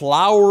long,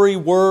 flowery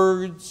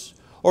words,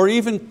 or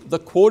even the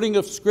quoting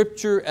of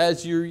scripture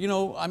as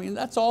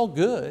that's all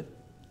good.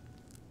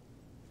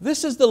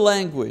 This is the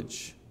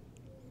language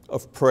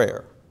of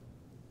prayer.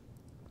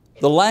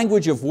 The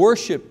language of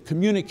worship,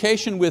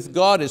 communication with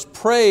God is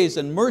praise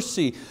and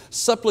mercy,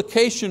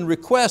 supplication,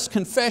 request,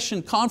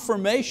 confession,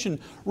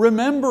 confirmation,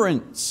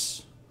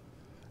 remembrance.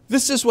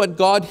 This is what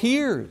God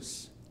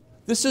hears.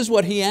 This is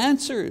what He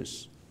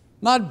answers.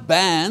 Not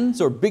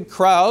bands or big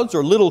crowds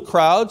or little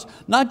crowds,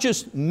 not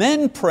just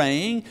men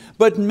praying,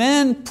 but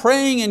men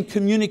praying and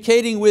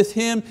communicating with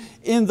Him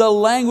in the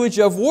language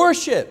of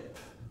worship.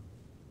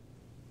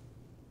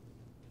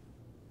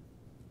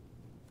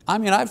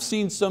 I've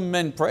seen some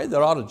men pray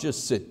that ought to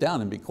just sit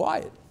down and be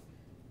quiet.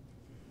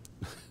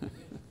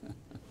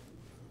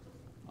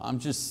 I'm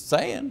just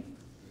saying.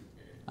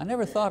 I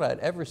never thought I'd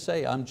ever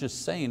say I'm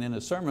just saying in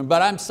a sermon,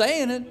 but I'm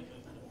saying it.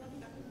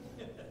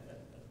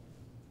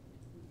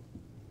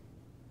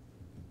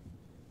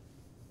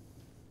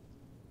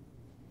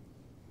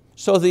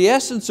 So the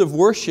essence of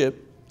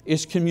worship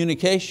is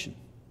communication.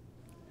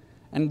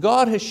 And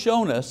God has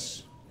shown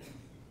us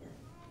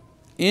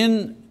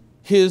in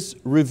His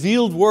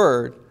revealed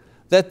word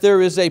that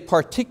there is a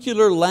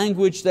particular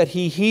language that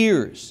He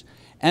hears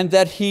and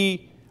that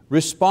He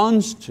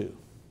responds to.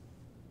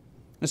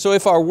 And so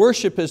if our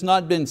worship has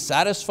not been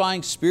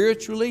satisfying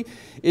spiritually,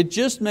 it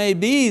just may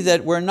be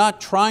that we're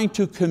not trying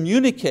to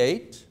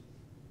communicate.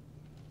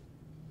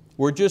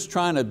 We're just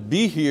trying to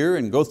be here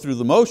and go through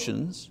the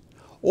motions,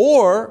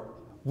 or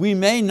we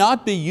may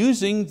not be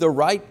using the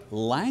right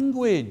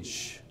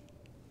language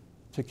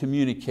to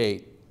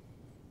communicate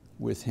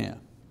with Him.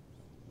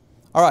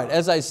 All right,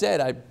 as I said,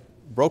 I've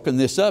broken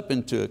this up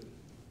into a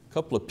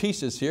couple of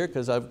pieces here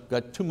because I've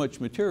got too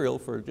much material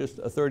for just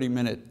a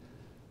 30-minute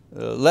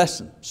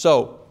lesson.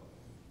 So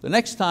the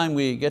next time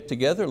we get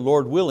together,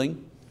 Lord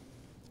willing,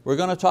 we're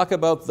going to talk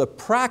about the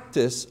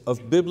practice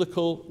of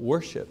biblical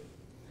worship.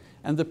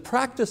 And the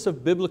practice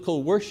of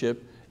biblical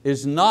worship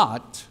is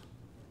not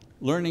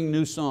learning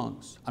new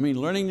songs.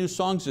 Learning new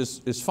songs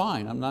is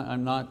fine. I'm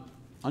not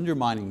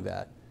undermining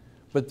that.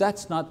 But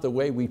that's not the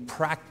way we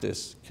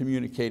practice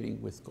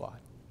communicating with God.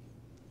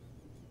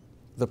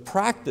 The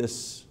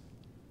practice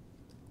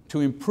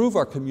to improve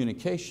our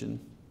communication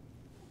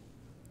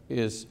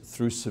is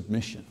through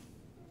submission.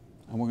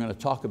 And we're going to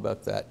talk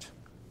about that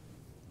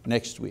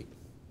next week.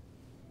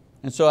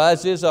 And so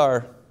as is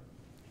our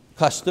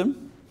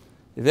custom,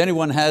 If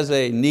anyone has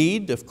a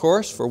need, of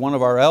course, for one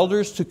of our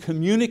elders to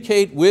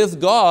communicate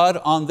with God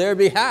on their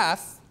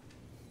behalf,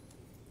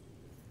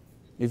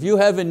 if you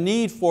have a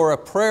need for a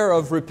prayer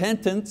of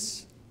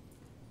repentance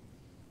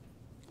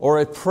or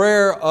a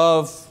prayer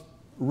of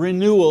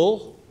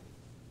renewal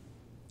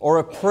or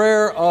a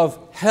prayer of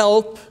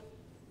help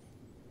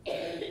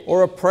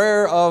or a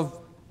prayer of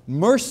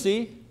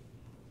mercy,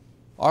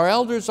 our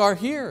elders are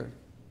here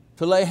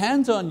to lay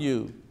hands on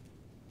you,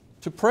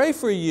 to pray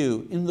for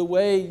you in the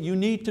way you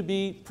need to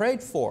be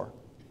prayed for.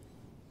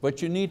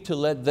 But you need to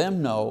let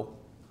them know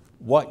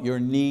what your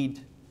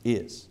need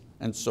is.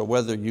 And so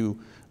whether you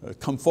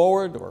come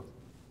forward or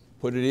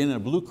put it in a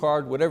blue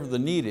card, whatever the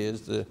need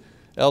is, the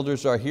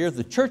elders are here.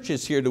 The church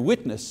is here to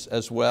witness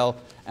as well,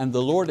 and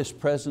the Lord is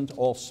present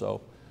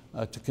also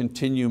to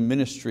continue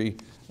ministry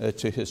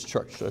to His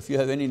church. So if you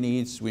have any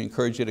needs, we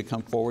encourage you to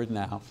come forward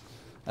now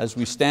as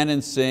we stand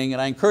and sing,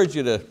 and I encourage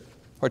you to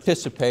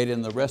participate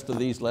in the rest of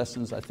these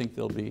lessons. I think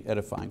they'll be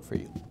edifying for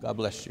you. God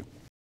bless you.